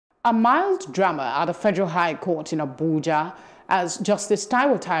A mild drama at the Federal High Court in Abuja as Justice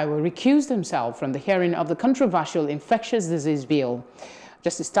Taiwo Taiwo recused himself from the hearing of the controversial infectious disease bill.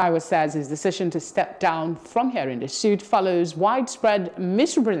 Justice Taiwo says his decision to step down from hearing the suit follows widespread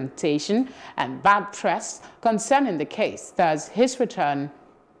misrepresentation and bad press concerning the case. Thus, his return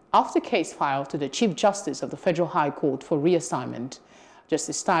of the case filed to the Chief Justice of the Federal High Court for reassignment.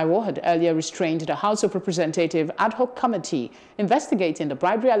 Justice Taiwo had earlier restrained the House of Representatives Ad-Hoc Committee investigating the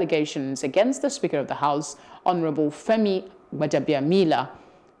bribery allegations against the Speaker of the House, Honorable Femi Gbajabiamila,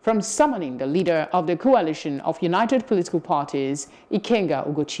 from summoning the leader of the coalition of United Political Parties,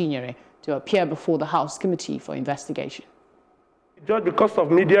 Ikenga Ugochinyere, to appear before the House Committee for investigation. The judge, because of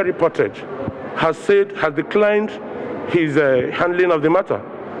media reportage, has declined his handling of the matter.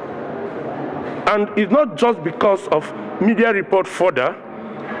 And it's not just because of media report further,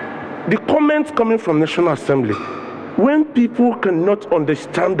 the comments coming from National Assembly. When people cannot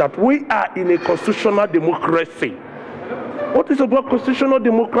understand that we are in a constitutional democracy. What is about constitutional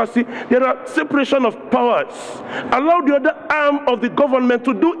democracy? There are separation of powers. Allow the other arm of the government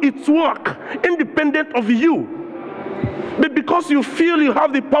to do its work, independent of you. But because you feel you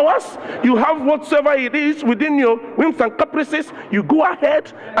have the powers, you have whatsoever it is within your whims and caprices, you go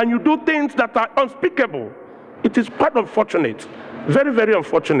ahead and you do things that are unspeakable. It is quite unfortunate, very, very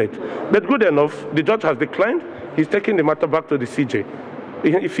unfortunate. But good enough, the judge has declined. He's taking the matter back to the CJ.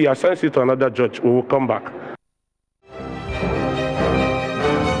 If he assigns it to another judge, we will come back.